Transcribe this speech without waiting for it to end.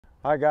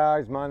Hi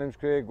guys, my name's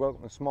Craig,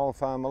 welcome to Small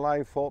Farmer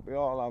Life. Hope you're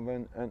all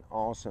having an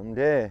awesome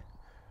day.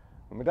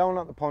 And we're down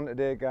at the pond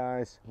today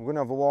guys. We're going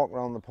to have a walk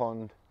around the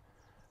pond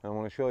and I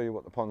want to show you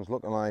what the pond's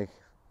looking like.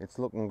 It's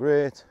looking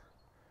great.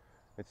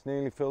 It's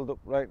nearly filled up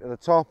right to the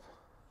top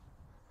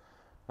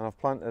and I've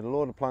planted a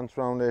load of plants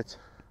around it,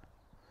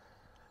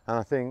 and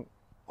I think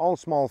all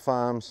small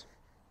farms,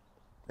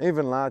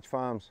 even large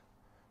farms,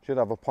 should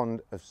have a pond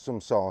of some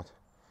sort,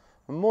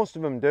 and most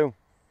of them do,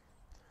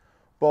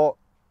 but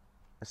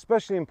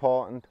especially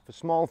important for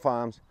small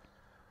farms,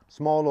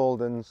 small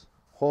holdings,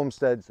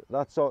 homesteads,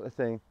 that sort of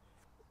thing.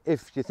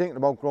 If you're thinking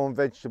about growing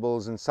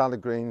vegetables and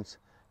salad greens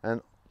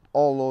and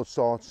all those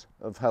sorts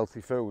of healthy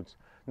foods.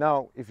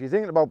 Now, if you're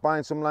thinking about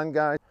buying some land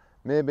guys,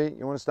 maybe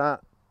you want to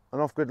start an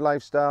off-grid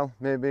lifestyle,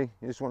 maybe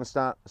you just want to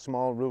start a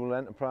small rural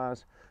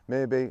enterprise,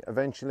 maybe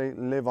eventually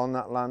live on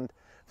that land.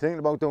 If you're thinking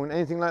about doing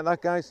anything like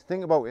that guys,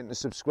 think about hitting the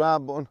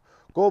subscribe button.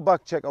 Go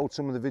back, check out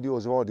some of the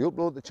videos I've already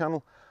uploaded to the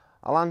channel.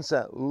 I'll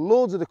answer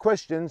loads of the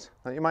questions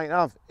that you might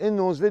have in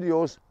those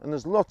videos, and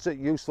there's lots of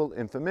useful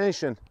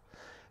information.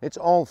 It's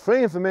all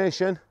free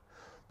information,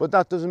 but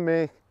that doesn't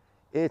make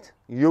it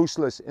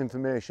useless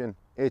information.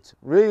 It's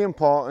really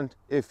important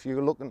if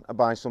you're looking to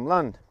buy some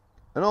land.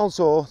 And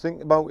also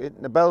think about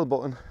hitting the bell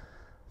button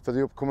for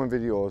the upcoming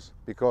videos,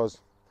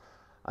 because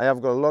I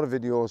have got a lot of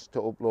videos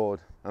to upload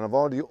and I've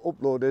already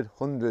uploaded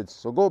hundreds,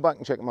 so go back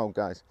and check them out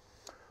guys.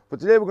 But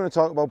today we're going to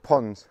talk about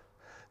ponds.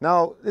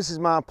 Now, this is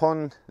my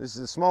pond. This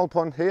is a small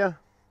pond here.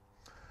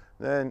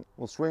 Then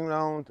we'll swing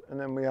round and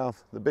then we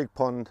have the big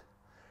pond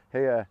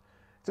here.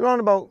 It's around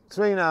about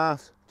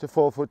 3.5 to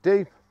 4 foot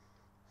deep.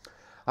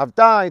 I've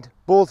dyed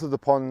both of the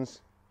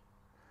ponds.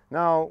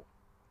 Now,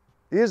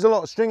 there's a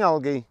lot of string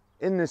algae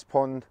in this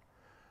pond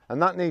and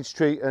that needs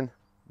treating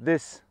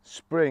this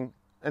spring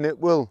and it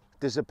will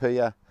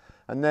disappear.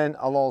 And then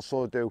I'll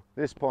also do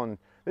this pond.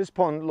 This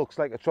pond looks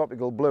like a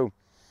tropical blue,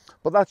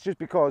 but that's just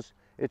because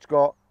it's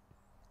got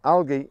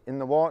algae in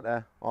the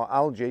water, or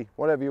algae,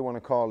 whatever you want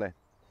to call it.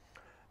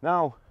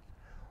 Now,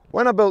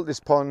 when I built this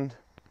pond,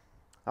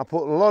 I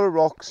put a lot of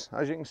rocks,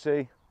 as you can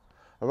see,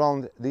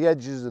 around the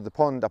edges of the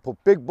pond. I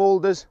put big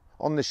boulders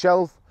on the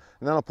shelf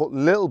and then I put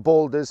little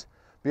boulders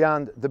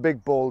behind the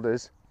big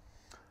boulders.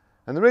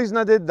 And the reason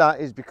I did that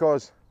is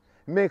because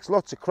it makes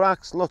lots of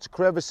cracks, lots of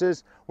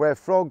crevices where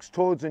frogs,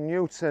 toads and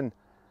newts can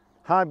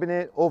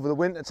hibernate over the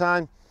winter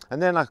time.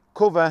 And then I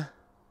cover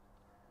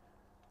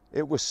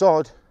it with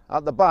sod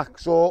at the back,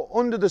 so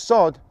under the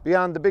sod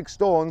behind the big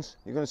stones,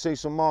 you're going to see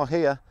some more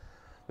here,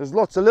 there's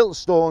lots of little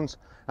stones,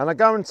 and I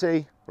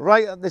guarantee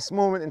right at this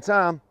moment in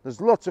time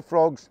there's lots of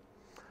frogs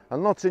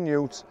and lots of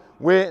newts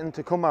waiting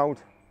to come out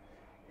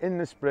in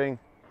the spring,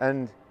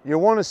 and you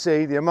want to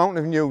see the amount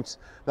of newts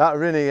that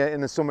are in here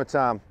in the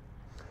summertime.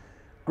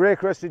 Grey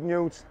crested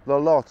newts, the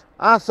lot.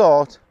 I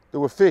thought they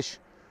were fish,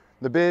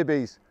 the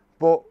babies,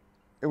 but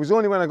it was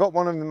only when I got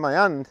one of them in my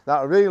hand that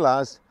I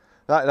realised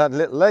that it had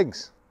little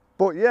legs.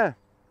 But yeah,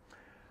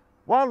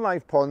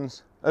 wildlife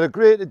ponds are a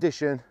great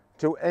addition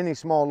to any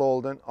small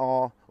holding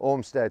or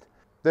homestead.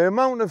 The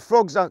amount of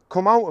frogs that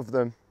come out of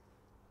them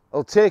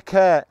will take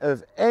care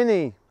of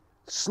any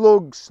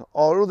slugs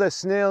or other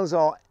snails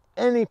or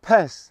any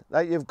pests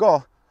that you've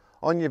got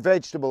on your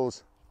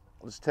vegetables.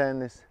 I'll just turn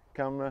this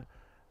camera.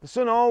 The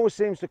sun always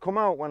seems to come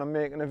out when I'm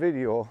making a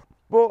video,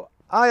 but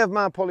I have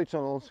my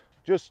polytunnels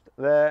just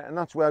there and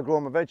that's where I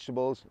grow my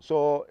vegetables,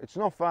 so it's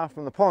not far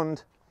from the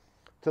pond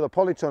to the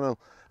polytunnel.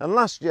 And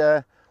last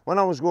year when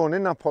I was growing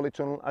in that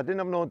polytunnel, I didn't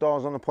have no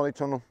doors on the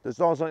polytunnel. There's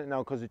doors on it now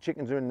because the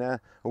chickens are in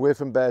there away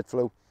from bird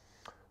flu,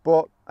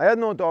 but I had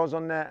no doors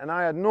on there and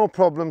I had no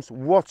problems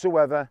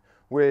whatsoever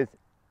with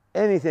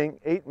anything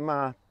eating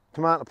my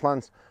tomato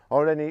plants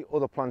or any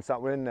other plants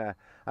that were in there.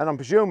 And I'm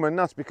presuming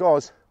that's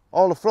because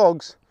all the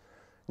frogs,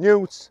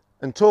 newts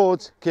and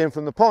toads came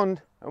from the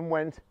pond and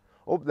went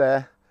up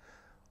there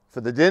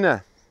for the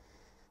dinner.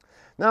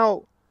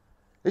 Now,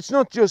 it's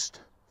not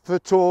just for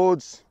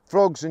toads,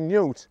 frogs and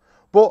newts,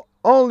 but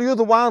all the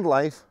other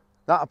wildlife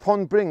that a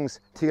pond brings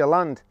to your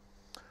land.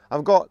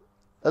 I've got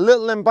a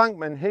little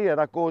embankment here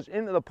that goes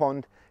into the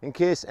pond in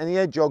case any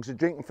hedgehogs are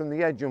drinking from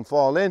the edge and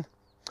fall in.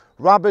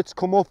 Rabbits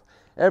come up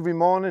every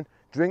morning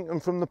drinking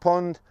from the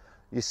pond.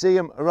 You see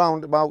them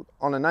around about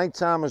on a night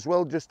time as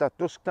well, just at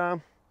dusk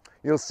time.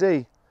 You'll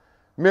see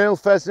male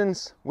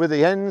pheasants with the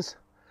hens.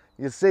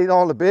 You'll see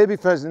all the baby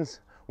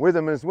pheasants with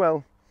them as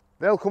well.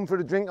 They'll come for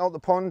a drink out the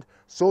pond.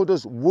 So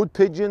does wood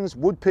pigeons.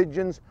 Wood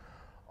pigeons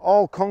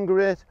all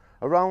congregate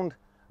around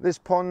this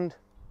pond.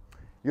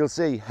 You'll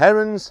see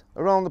herons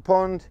around the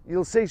pond.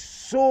 You'll see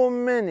so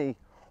many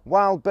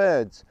wild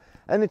birds.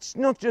 And it's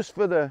not just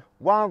for the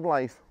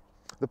wildlife,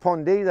 the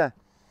pond either.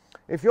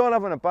 If you're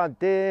having a bad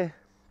day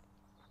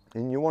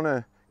and you want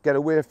to get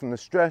away from the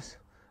stress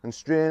and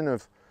strain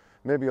of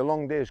maybe a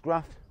long day's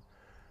graft,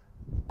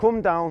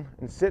 come down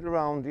and sit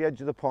around the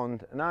edge of the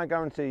pond and I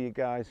guarantee you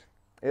guys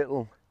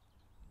it'll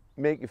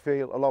make you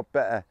feel a lot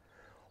better.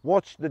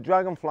 Watch the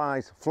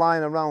dragonflies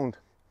flying around.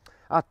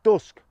 At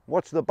dusk,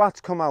 watch the bats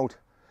come out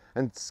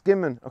and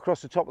skimming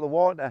across the top of the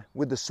water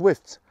with the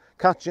swifts,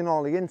 catching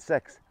all the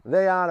insects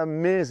They are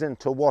amazing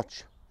to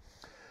watch.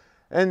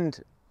 And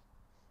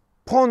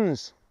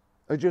ponds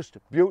are just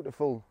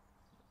beautiful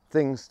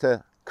things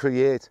to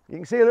create. You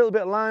can see a little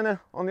bit of liner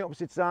on the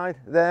opposite side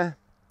there,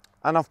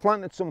 and I've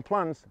planted some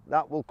plants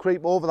that will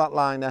creep over that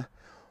liner,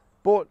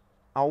 but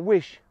I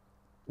wish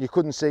you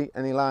couldn't see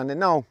any liner.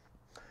 Now,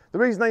 the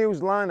reason I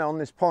use liner on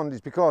this pond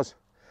is because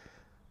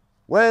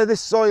where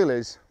this soil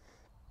is,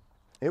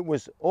 it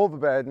was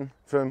overburdened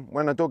from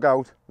when I dug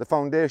out the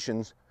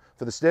foundations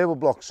for the stable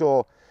block.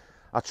 So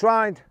I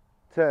tried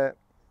to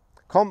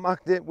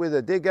compact it with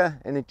a digger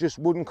and it just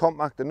wouldn't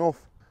compact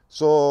enough.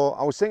 So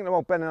I was thinking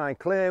about bentonite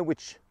clay,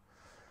 which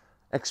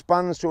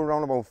expands to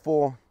around about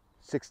 4-6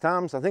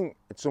 times. I think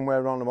it's somewhere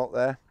around about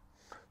there.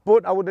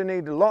 But I would have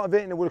needed a lot of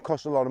it and it would have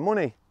cost a lot of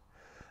money.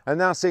 And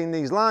now seeing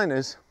these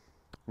liners,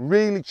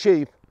 really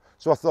cheap.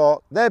 So I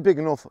thought they're big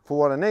enough for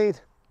what I need.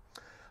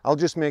 I'll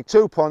just make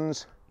 2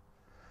 ponds,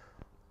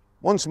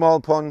 1 small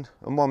pond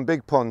and 1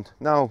 big pond.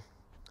 Now,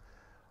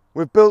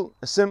 we've built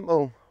a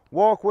simple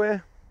walkway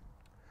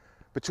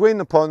between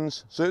the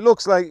ponds, so it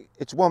looks like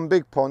it's 1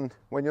 big pond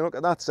when you look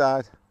at that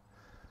side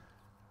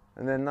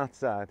and then that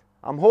side.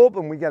 I'm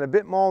hoping we get a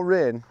bit more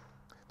rain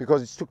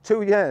because it took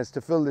 2 years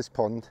to fill this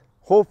pond.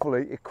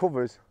 Hopefully it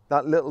covers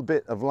that little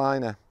bit of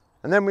liner.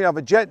 And then we have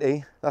a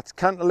jetty that's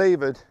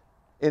cantilevered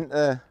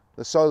into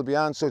the soil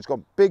behind, so it's got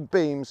big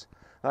beams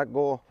that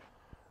go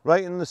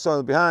right in the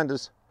soil behind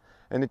us,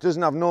 and it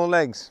doesn't have no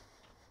legs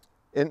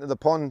into the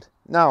pond.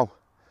 Now,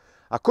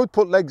 I could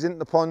put legs into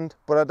the pond,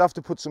 but I'd have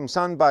to put some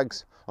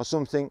sandbags or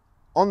something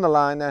on the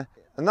liner,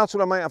 and that's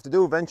what I might have to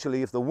do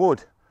eventually if the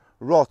wood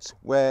rots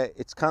where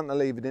it's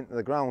cantilevered into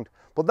the ground.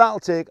 But that'll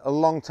take a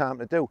long time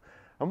to do.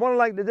 And what I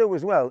like to do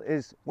as well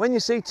is when you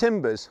see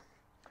timbers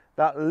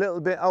that are a little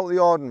bit out of the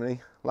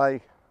ordinary,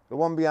 like the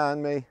one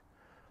behind me,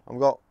 I've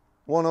got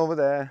one over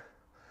there,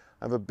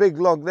 I have a big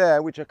log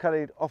there which I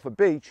carried off a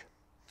beach.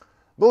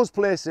 Those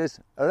places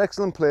are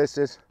excellent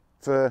places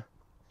for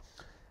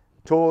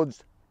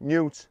toads,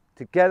 newts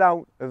to get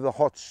out of the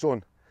hot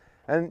sun,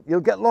 and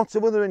you'll get lots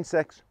of other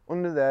insects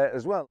under there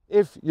as well.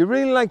 If you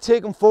really like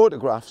taking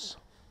photographs,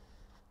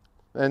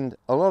 and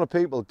a lot of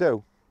people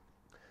do,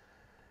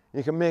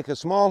 you can make a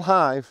small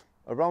hive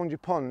around your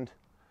pond,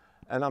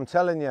 and I'm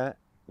telling you,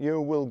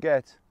 you will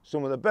get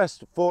some of the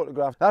best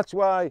photographs. That's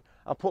why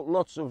I put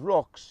lots of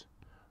rocks,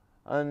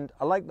 and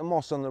I like the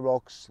moss on the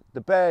rocks.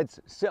 The birds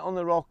sit on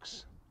the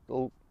rocks,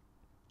 they'll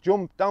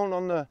jump down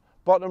on the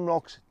bottom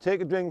rocks,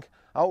 take a drink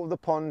out of the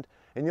pond,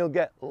 and you'll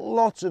get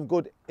lots of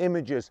good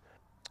images.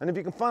 And if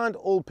you can find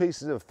old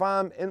pieces of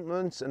farm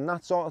implements and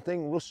that sort of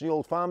thing, rusty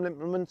old farm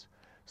implements,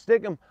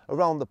 stick them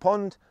around the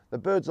pond, the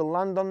birds will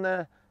land on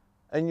there,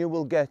 and you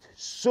will get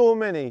so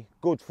many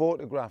good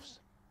photographs.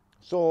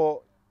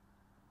 So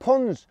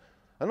ponds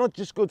are not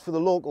just good for the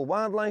local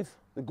wildlife,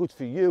 they're good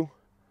for you,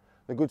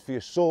 they're good for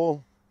your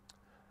soul.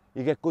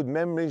 You get good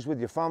memories with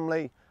your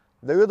family.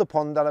 The other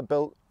pond that I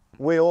built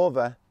way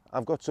over,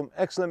 I've got some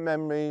excellent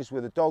memories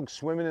with the dogs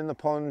swimming in the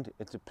pond.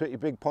 It's a pretty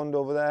big pond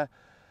over there.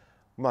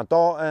 My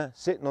daughter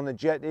sitting on the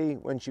jetty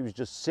when she was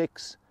just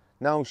 6.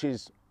 Now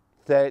she's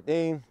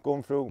 13,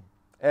 going through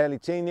early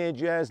teenage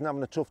years and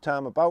having a tough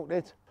time about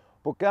it.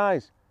 But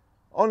guys,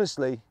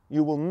 honestly,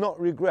 you will not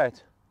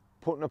regret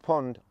putting a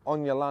pond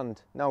on your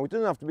land. Now, it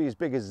doesn't have to be as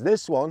big as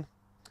this one.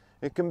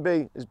 It can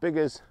be as big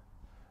as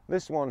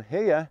this one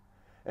here,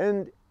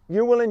 and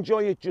you will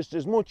enjoy it just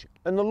as much,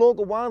 and the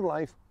local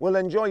wildlife will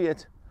enjoy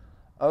it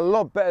a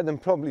lot better than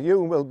probably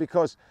you will,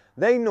 because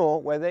they know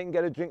where they can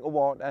get a drink of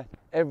water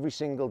every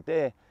single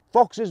day.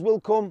 Foxes will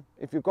come.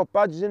 If you've got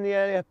badgers in the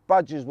area,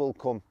 badgers will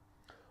come.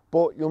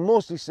 But you'll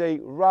mostly see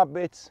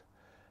rabbits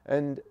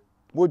and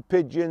wood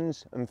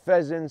pigeons and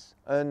pheasants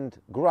and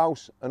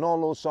grouse and all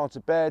those sorts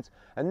of birds.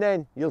 And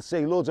then you'll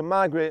see loads of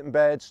migrating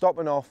birds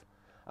stopping off,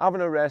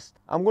 having a rest.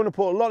 I'm going to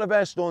put a lot of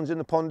air stones in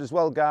the pond as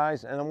well,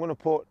 guys, and I'm going to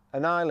put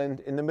an island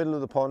in the middle of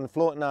the pond, a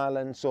floating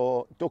island,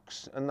 so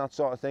ducks and that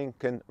sort of thing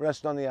can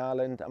rest on the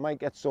island. I might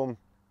get some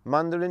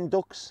mandarin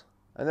ducks,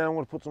 and then I'm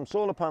going to put some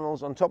solar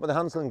panels on top of the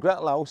Hansel and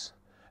Gretel house,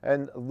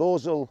 and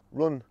those will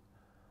run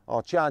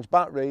or charge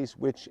batteries,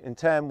 which in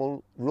turn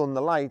will run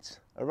the lights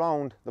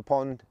around the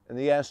pond and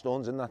the air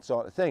stones and that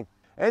sort of thing.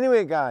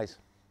 Anyway, guys,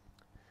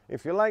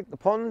 if you like the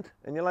pond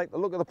and you like the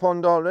look of the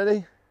pond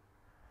already,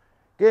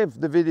 give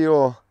the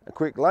video a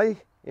quick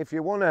like. If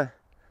you want to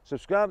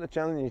subscribe to the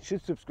channel, you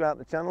should subscribe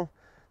to the channel.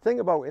 Think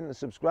about hitting the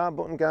subscribe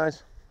button,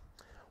 guys.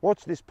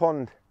 Watch this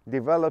pond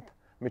develop,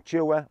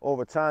 mature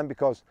over time,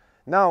 because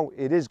now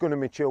it is going to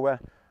mature.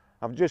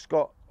 I've just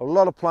got a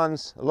lot of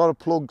plants, a lot of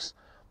plugs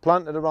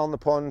planted around the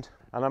pond,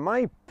 and I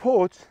might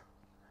put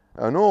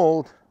an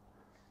old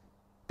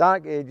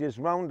Dark Ages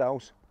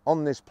roundhouse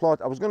on this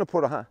plot. I was going to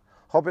put a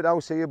hobbit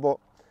house here, but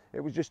it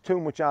was just too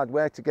much hard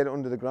work to get it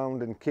under the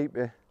ground and keep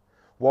it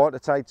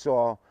watertight,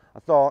 so I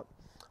thought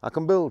I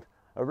can build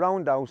a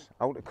roundhouse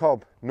out of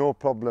cob, no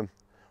problem,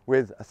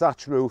 with a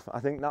thatch roof. I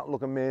think that'll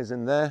look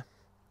amazing there,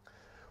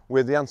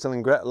 with the Hansel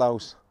and Gretel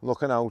house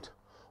looking out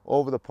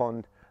over the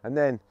pond. And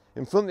then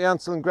in front of the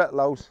Hansel and Gretel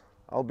house,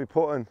 I'll be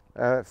putting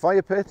a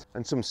fire pit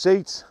and some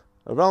seats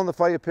around the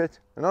fire pit,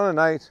 and on a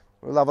night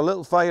we'll have a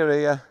little fire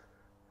here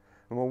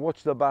and we'll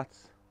watch the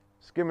bats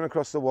skimming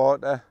across the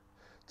water,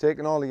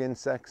 taking all the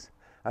insects.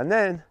 And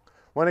then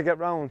when I get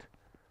round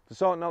to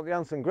sorting out the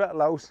Hansel and Gretel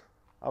house,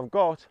 I've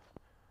got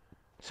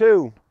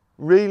 2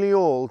 really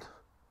old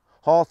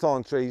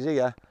hawthorn trees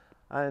here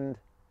and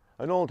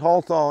an old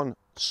hawthorn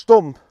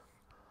stump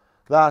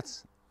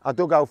that I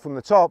dug out from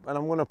the top, and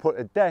I'm going to put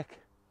a deck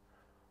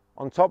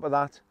on top of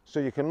that so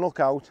you can look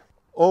out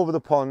over the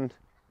pond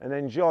and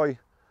enjoy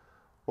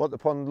what the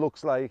pond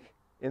looks like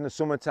in the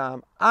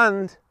summertime.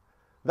 And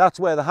that's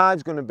where the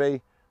hive's going to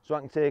be, so I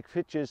can take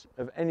pictures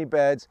of any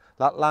birds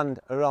that land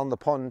around the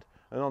pond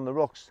and on the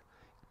rocks.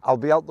 I'll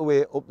be out the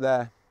way up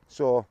there,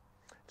 so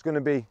it's going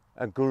to be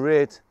a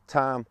great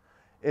time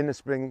in the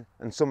spring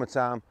and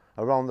summertime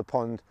around the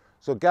pond.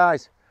 So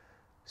guys,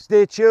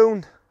 stay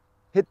tuned.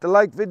 Hit the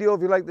like video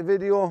if you like the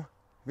video.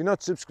 If you're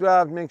not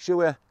subscribed, make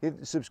sure you hit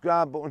the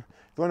subscribe button.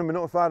 If you want to be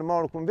notified of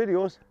more upcoming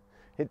videos,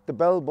 hit the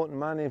bell button.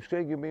 My name's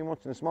Craig, you've been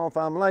watching The Small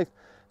Farm Life.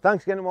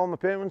 Thanks again to all my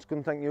patrons,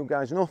 couldn't thank you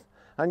guys enough.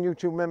 And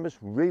YouTube members,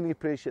 really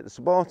appreciate the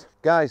support.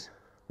 Guys,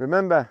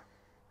 remember,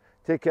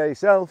 take care of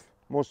yourself.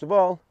 Most of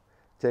all,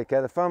 take care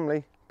of the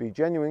family. Be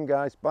genuine,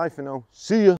 guys. Bye for now. See ya.